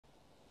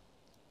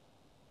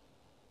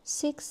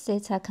6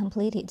 sets are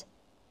completed.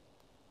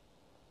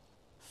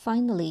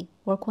 Finally,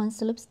 work 1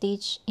 slip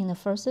stitch in the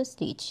first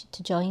stitch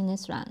to join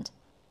this round.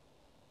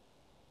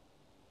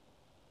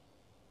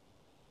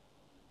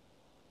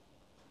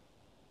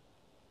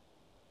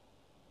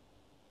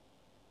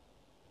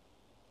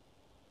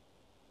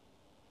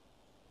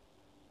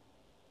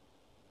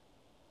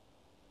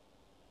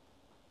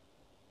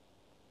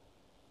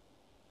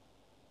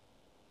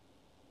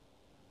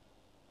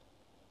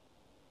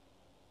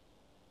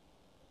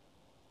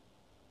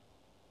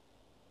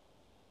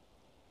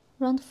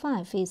 Round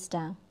 5 is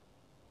done.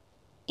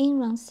 In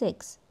round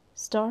 6,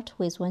 start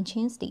with 1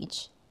 chain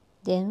stitch,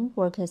 then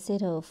work a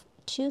set of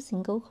 2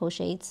 single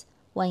crochets,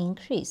 1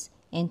 increase,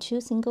 and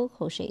 2 single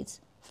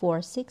crochets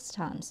for 6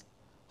 times.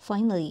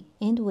 Finally,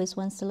 end with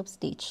 1 slip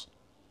stitch.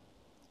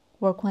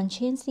 Work 1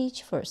 chain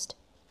stitch first.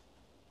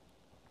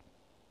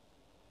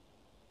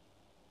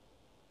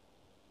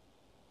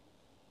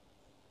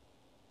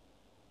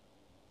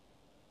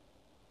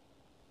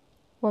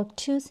 Work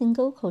 2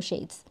 single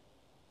crochets.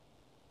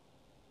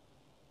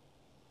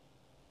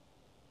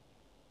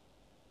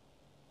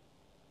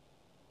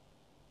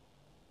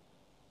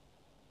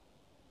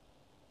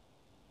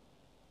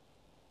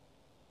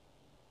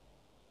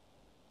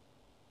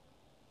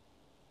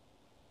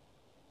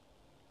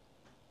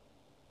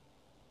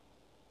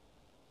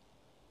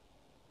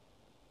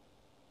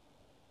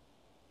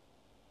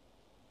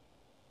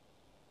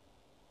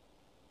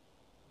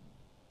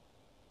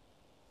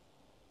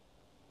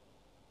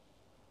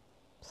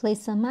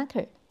 Place a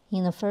marker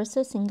in the first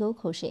single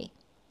crochet.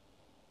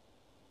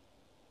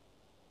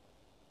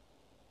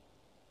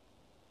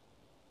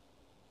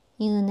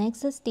 In the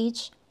next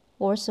stitch,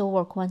 also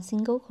work 1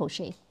 single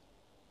crochet.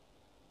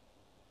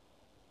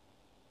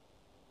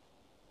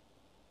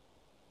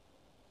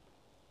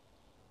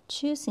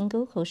 Two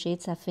single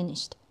crochets are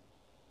finished.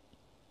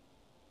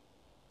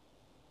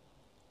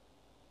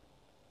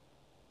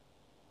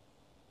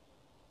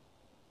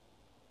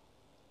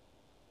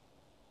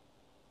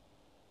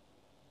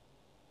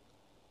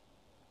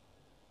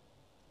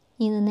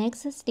 In the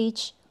next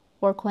stitch,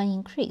 work 1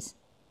 increase.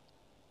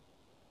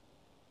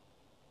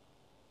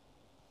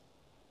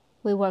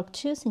 We work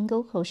 2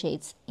 single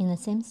crochets in the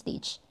same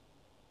stitch.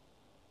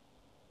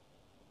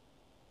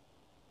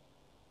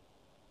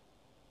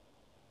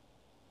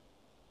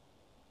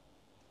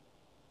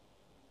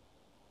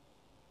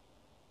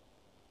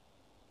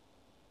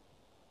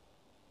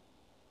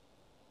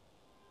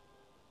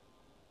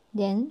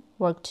 Then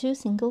work 2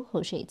 single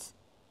crochets.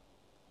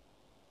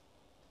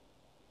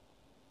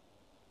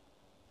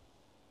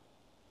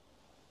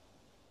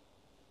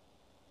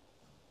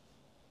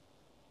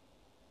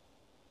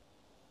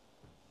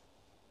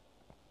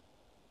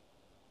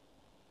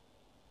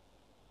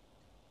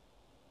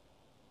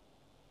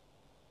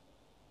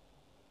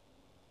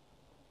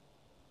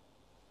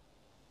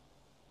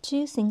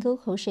 Two single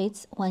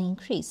crochets, 1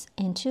 increase,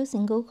 and 2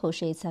 single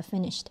crochets are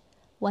finished.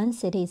 1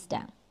 set is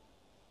done.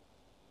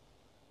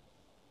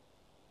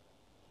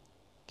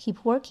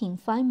 Keep working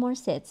 5 more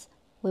sets.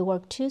 We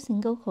work 2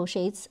 single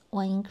crochets,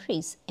 1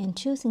 increase, and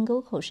 2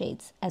 single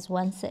crochets as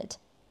 1 set.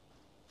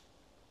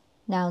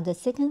 Now the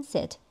second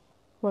set,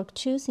 work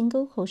 2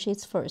 single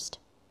crochets first.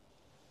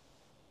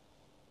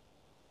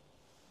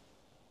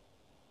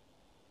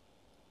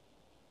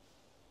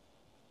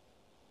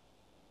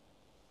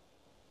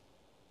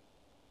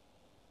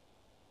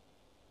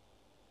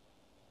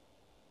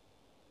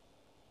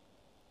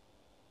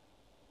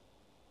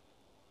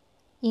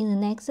 In the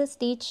next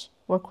stitch,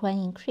 work 1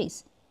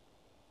 increase.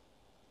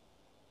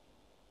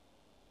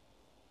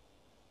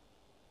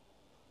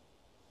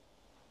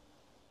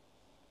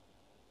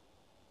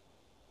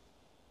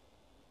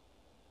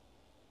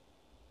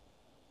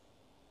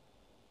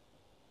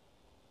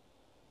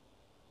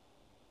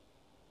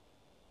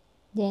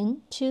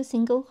 Then 2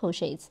 single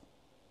crochets.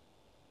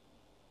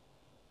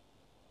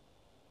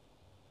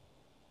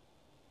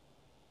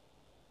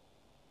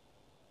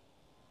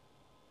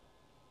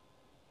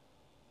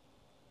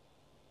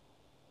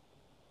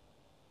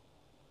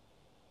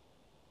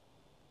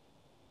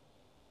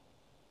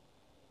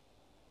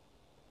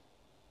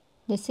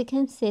 The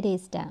second set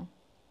is done.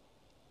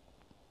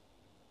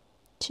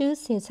 2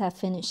 sets are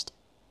finished.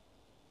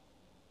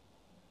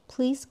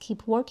 Please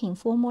keep working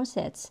 4 more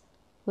sets.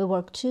 We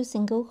work 2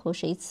 single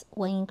crochets,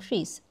 1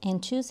 increase,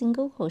 and 2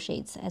 single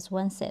crochets as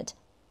 1 set.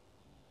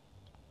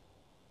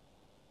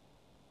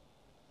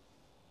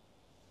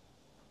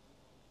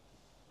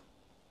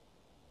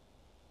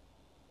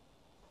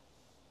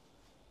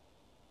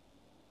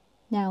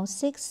 Now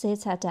 6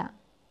 sets are done.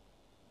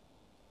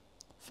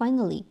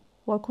 Finally,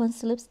 work 1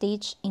 slip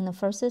stitch in the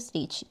first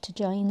stitch to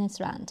join this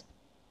round.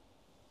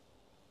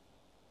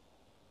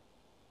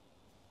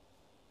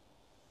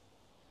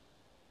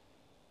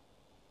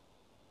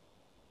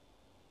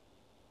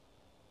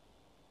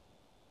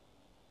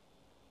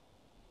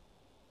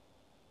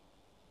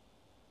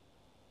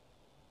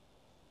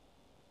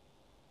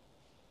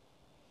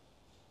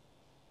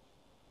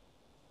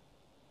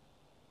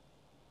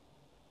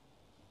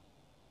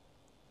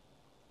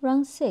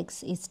 Round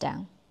 6 is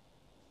done.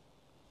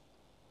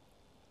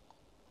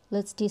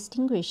 Let's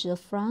distinguish the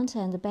front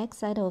and the back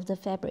side of the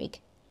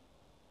fabric.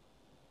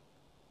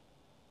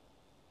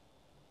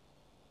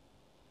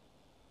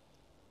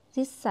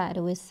 This side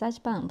with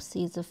side bumps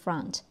is the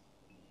front.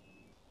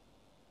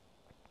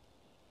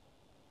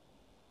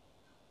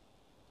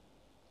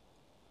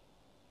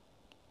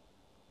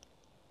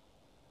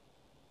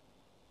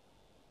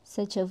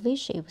 Such a V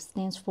shape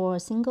stands for a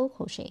single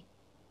crochet.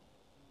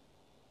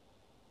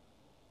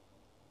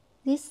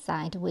 This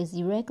side with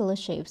irregular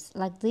shapes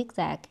like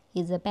zigzag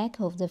is the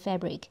back of the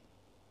fabric.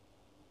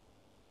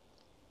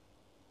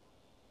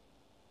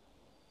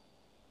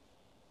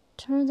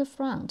 Turn the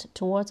front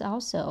towards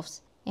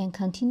ourselves and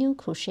continue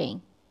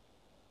crocheting.